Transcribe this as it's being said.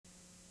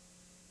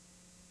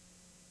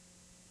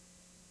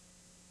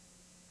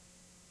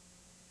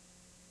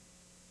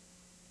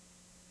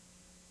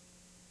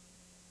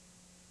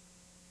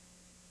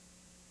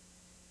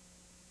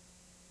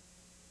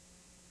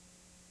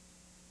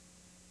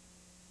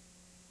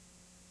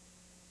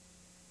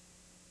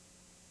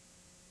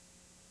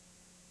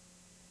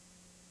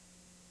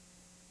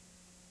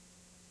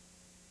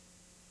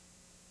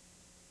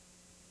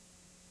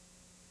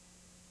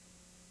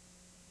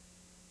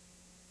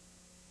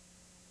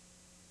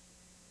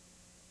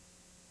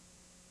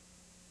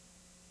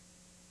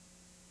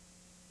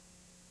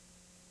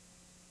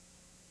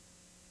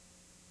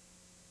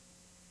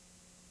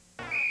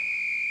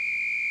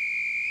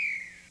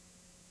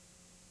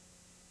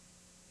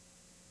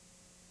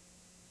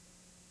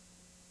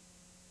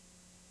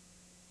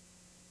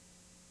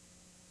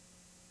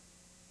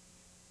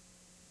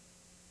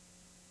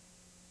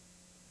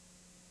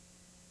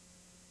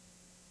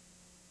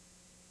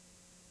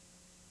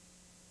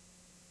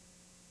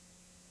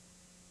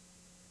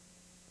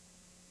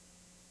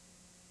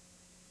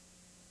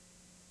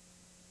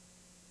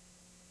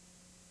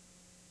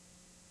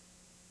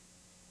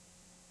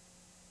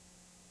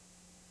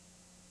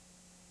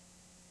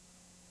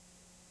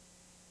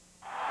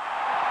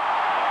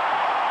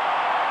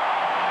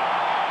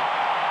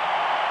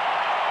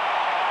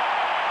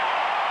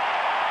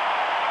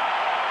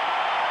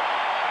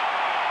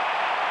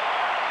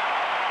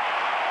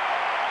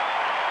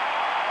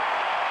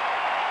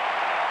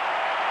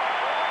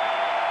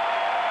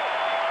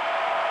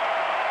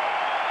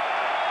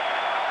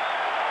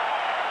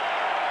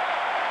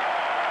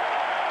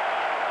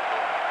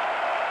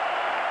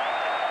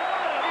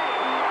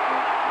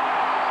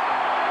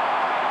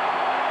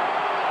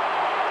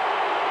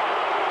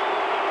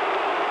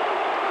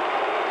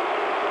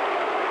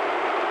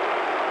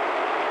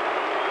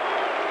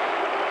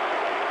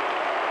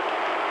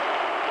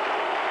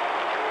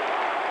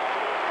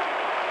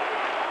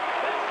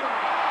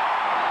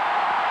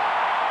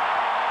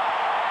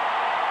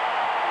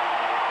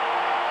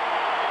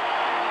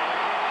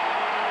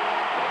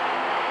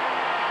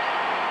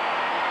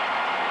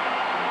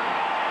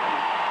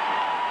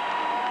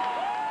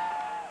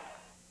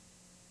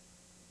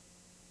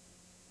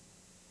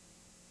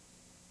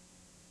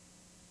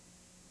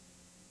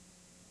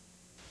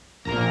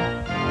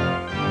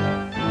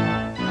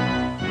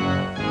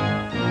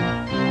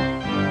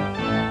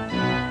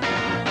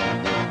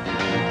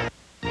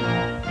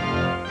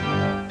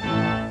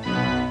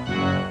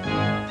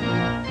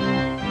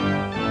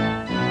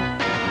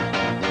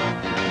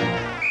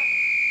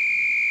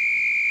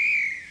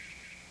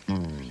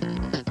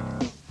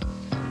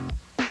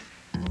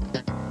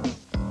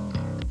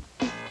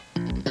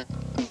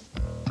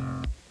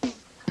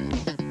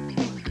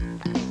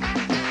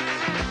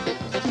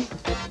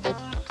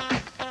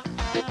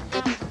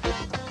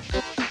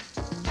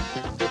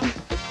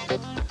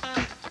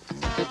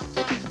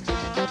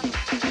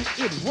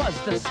was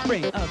the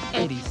spring of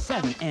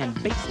 '87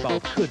 and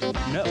baseball couldn't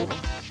know.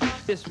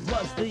 This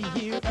was the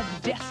year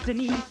of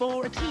destiny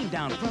for a team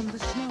down from the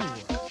snow.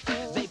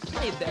 They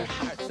played their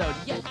hearts out,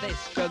 yet they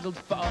struggled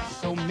for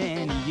so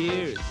many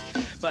years.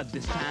 But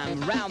this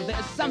time around,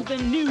 there's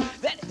something new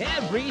that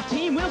every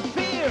team will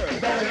fear.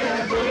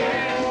 Berenguer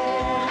Boogie,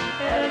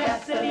 El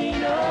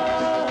Gasolino.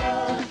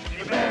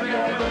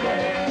 Berenguer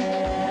Boogie,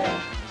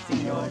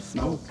 Senor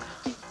Smoke.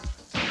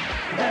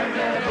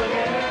 Berenguer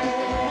Boogie,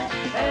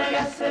 El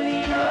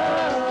Gasolino.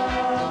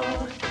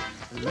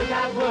 Look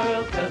out,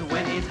 world, 'cause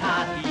when he's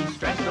hot, he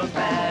strikes those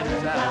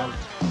batters out.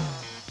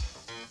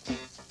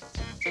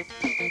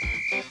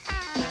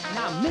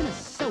 Now,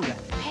 Minnesota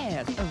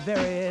has a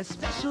very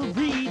special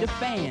breed of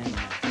fan.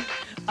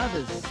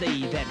 Others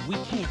say that we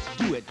can't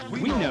do it.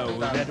 We know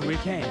that we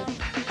can.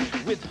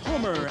 With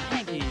Homer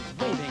hankies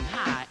waving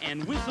high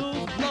and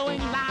whistles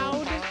blowing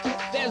loud,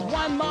 there's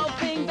one more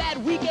thing that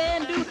we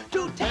can do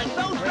to take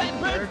those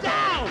redbirds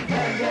down.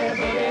 Berenguer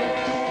Boogie,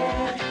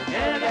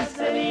 El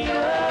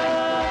Gasolino.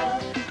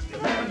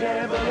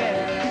 Berenguer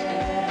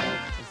Boogie,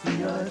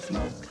 Senor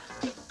Smoke.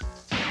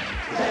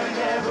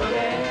 Berenguer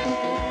Boogie,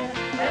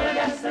 El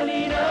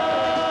Gasolino.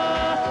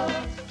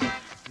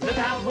 Look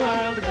out,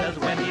 world, because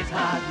when he's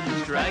hot, he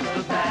strikes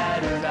the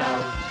batters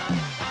out.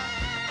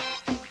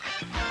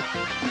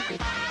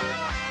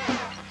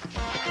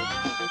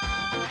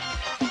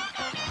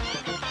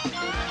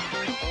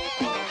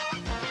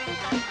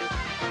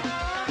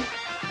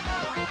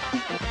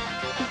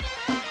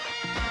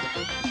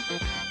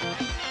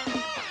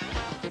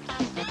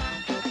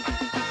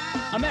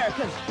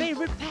 America's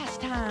favorite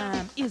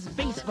pastime is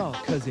baseball,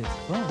 'cause it's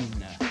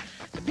fun.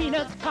 The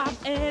peanuts pop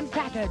and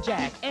Cracker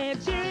Jack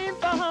and cheering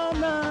for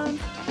home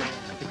runs.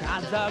 The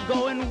crowds are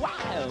going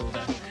wild.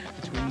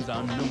 The Twins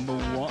are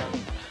 #1.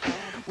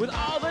 With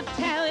all the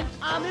talent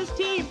on this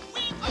team,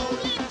 we've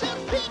only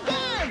just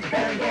begun.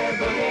 Berenguer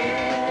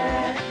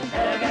Boogie,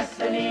 El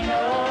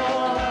Gasolino.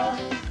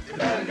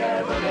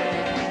 Berenguer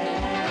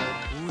Boogie,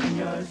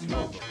 Senor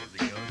Smoke.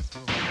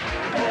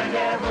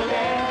 Berenguer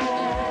Boogie,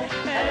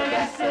 El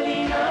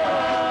Gasolino.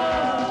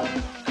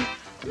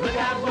 Look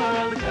out,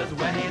 world, because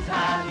when he's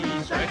hot,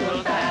 he strikes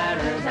those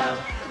batters out.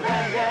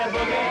 Berenguer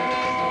Boogie,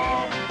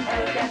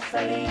 El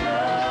Gasolino.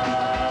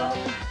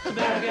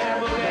 Berenguer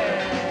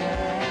Boogie,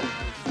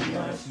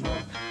 Senor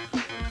Smoke.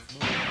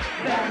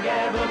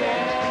 Berenguer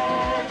Boogie,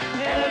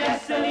 El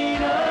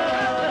Gasolino.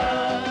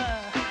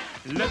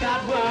 Look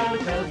out, world,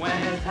 because when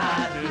he's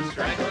hot, he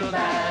strikes those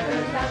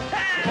batters out.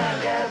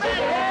 Berenguer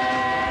Boogie,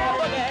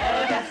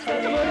 El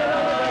Gasolino.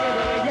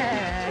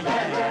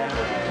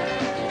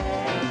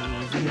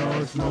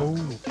 Smoke.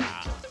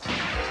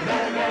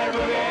 Berenguer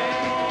Boogie,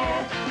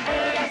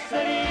 El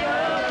Gasolino.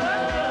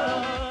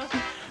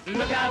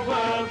 Look out,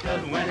 world,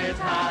 'cause when it's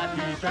hot,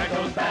 he strikes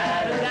those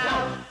batters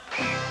out.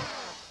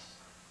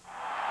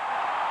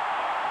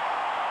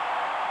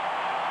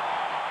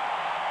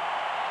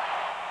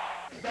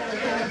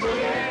 Berenguer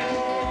Boogie,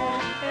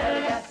 El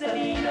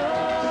Gasolino.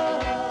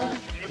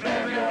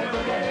 Berenguer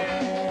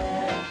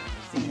Boogie,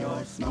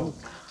 Senor Smoke.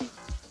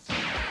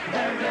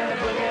 Berenguer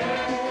Boogie,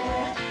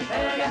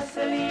 El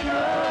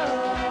Gasolino.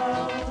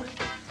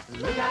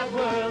 Look out,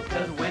 world,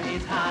 'cause when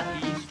he's hot,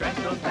 he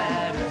strikes those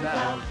batters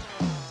out.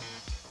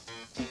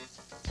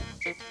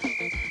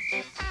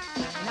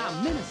 Now,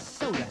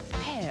 Minnesota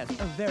has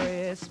a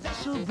very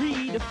special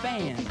breed of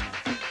fan.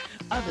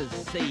 Others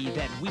say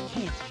that we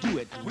can't do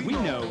it. We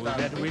know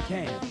that we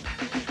can.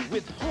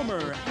 With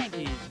Homer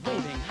hankies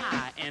waving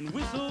high and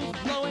whistles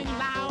blowing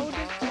loud,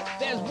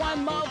 there's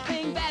one more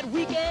thing that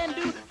we can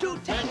do to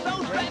take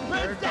those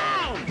redbirds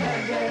down.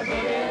 Berenguer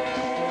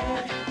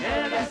Boogie,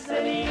 El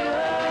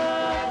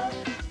Gasolino.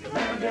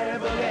 Berenguer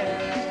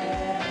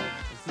Boogie,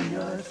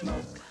 Senor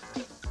Smoke.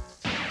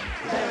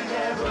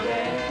 Berenguer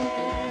Boogie,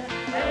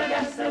 El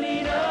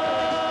Gasolino.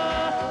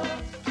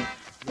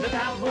 Look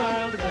out,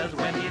 world, because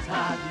when he's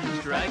hot, he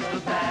strikes the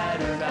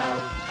batters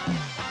out.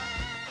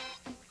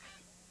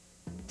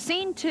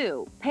 Scene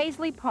 2,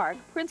 Paisley Park,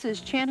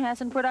 Prince's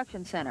Chanhassen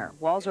Production Center.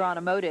 Walser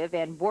Automotive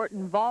and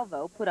Borton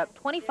Volvo put up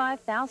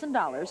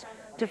 $25,000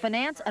 to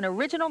finance an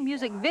original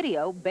music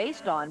video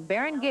based on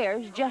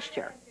Berenguer's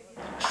gesture.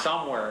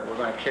 Somewhere we're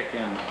going to kick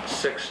in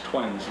 6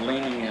 twins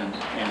leaning in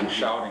and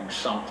shouting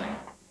something.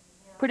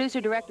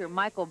 Producer-director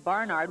Michael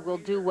Barnard will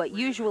do what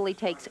usually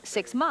takes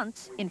 6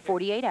 months in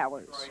 48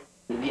 hours.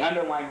 The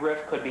underlying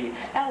riff could be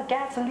El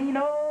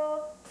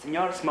Gasolino,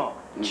 Senor Smoke.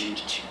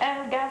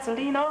 El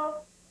Gasolino.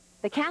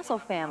 The Castle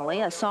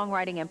family, a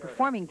songwriting and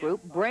performing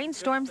group,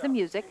 brainstorms the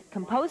music,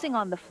 composing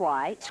on the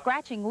fly,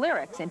 scratching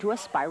lyrics into a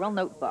spiral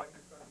notebook.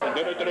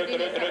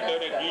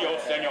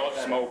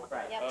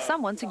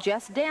 Someone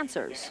suggests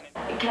dancers.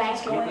 Can I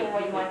ask you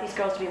what you want these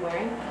girls to be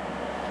wearing?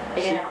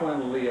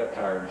 Sequin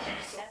leotards.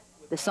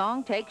 The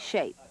song takes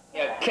shape.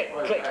 Yeah, click,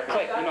 click,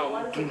 click, you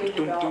know. Doom, doom,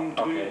 doom, doom,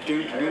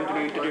 doom, doom,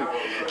 doom, doom.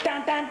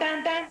 Dun, dun,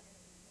 dun, dun.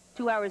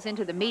 2 hours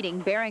into the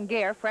meeting,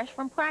 Berenguer, fresh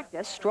from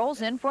practice,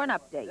 strolls in for an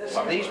update.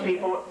 These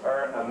people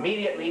are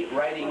immediately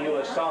writing you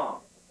a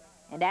song.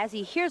 And as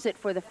he hears it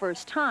for the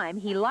first time,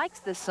 he likes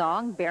the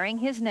song bearing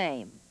his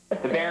name. The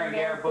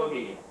Berenguer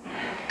Boogie.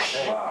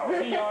 Wow.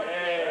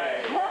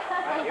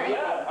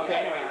 Okay,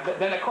 anyway,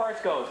 then the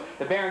chorus goes.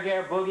 The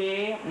Berenguer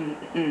Boogie.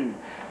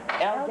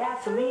 El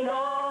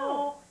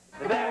Gasolino.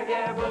 The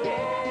Berenguer Boogie.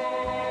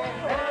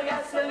 El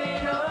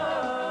Gasolino.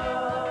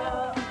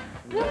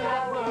 Look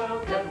at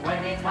world, 'cause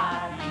when it's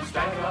hot, he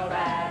strikes your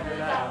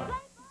batteries out.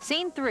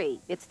 Scene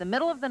 3. It's the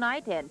middle of the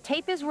night and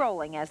tape is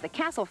rolling as the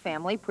Castle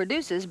family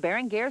produces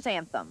Berenguer's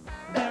anthem.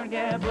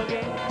 Berenguer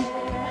Boogie.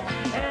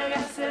 El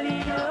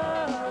Gasolino.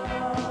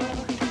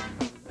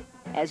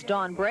 As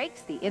dawn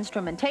breaks, the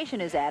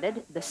instrumentation is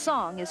added, the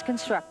song is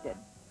constructed.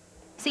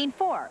 Scene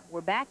 4,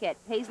 we're back at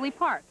Paisley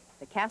Park.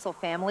 The Castle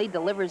family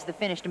delivers the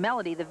finished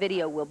melody the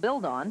video will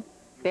build on.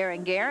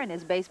 Berenguer and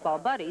his baseball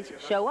buddies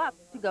show up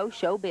to go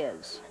show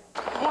biz.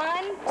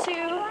 1,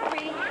 2,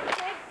 3,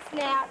 kick,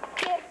 snap,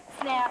 kick,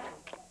 snap.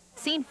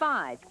 Scene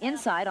 5,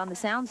 inside on the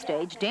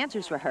soundstage,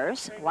 dancers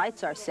rehearse,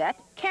 lights are set,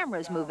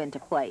 cameras move into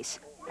place.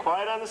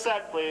 Quiet on the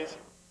set, please.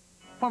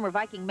 Former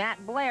Viking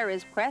Matt Blair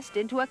is pressed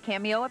into a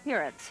cameo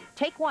appearance.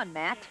 Take one,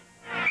 Matt.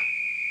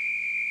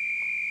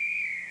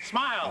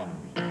 Smile.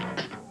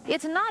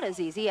 It's not as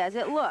easy as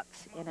it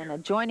looks. In an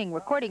adjoining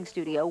recording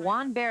studio,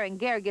 Juan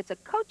Berenguer gets a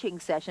coaching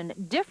session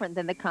different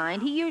than the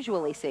kind he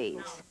usually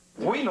sees.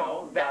 We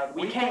know that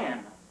we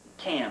can.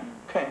 Can.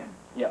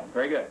 Yeah,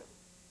 very good.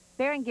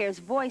 Berenguer's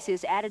voice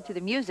is added to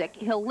the music.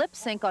 He'll lip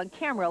sync on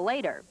camera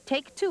later.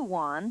 Take 2,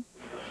 Juan.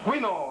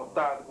 We know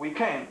that we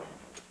can.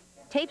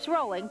 Tape's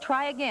rolling.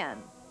 Try again.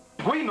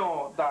 We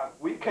know that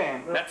we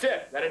can. That's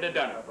it. That it had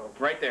done it.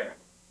 Right there.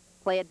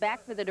 Play it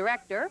back for the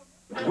director.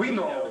 We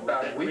know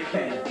that we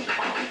can.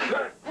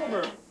 Good.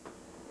 Homer.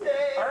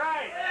 All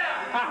right.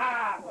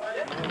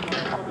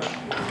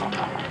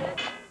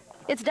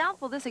 It's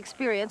doubtful this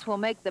experience will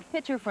make the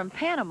pitcher from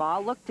Panama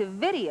look to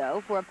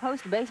video for a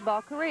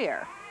post-baseball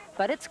career.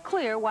 But it's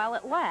clear while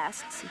it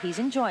lasts, he's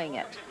enjoying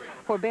it.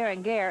 For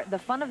Berenguer, the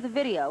fun of the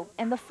video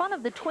and the fun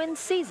of the Twins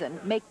season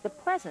make the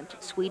present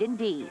sweet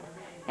indeed.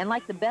 And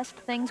like the best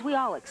things we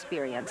all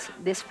experience,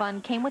 this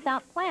fun came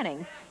without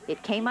planning,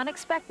 it came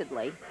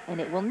unexpectedly, and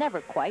it will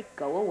never quite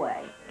go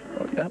away.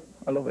 Oh, yeah,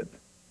 I love it.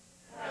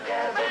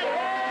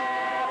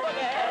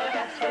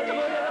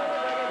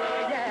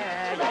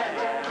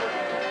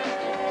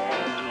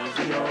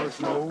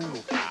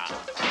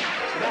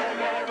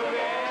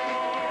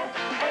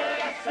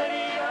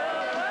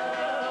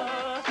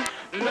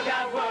 Look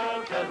out,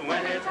 world, 'cause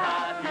when it's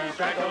hot, he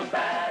strikes those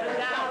bad.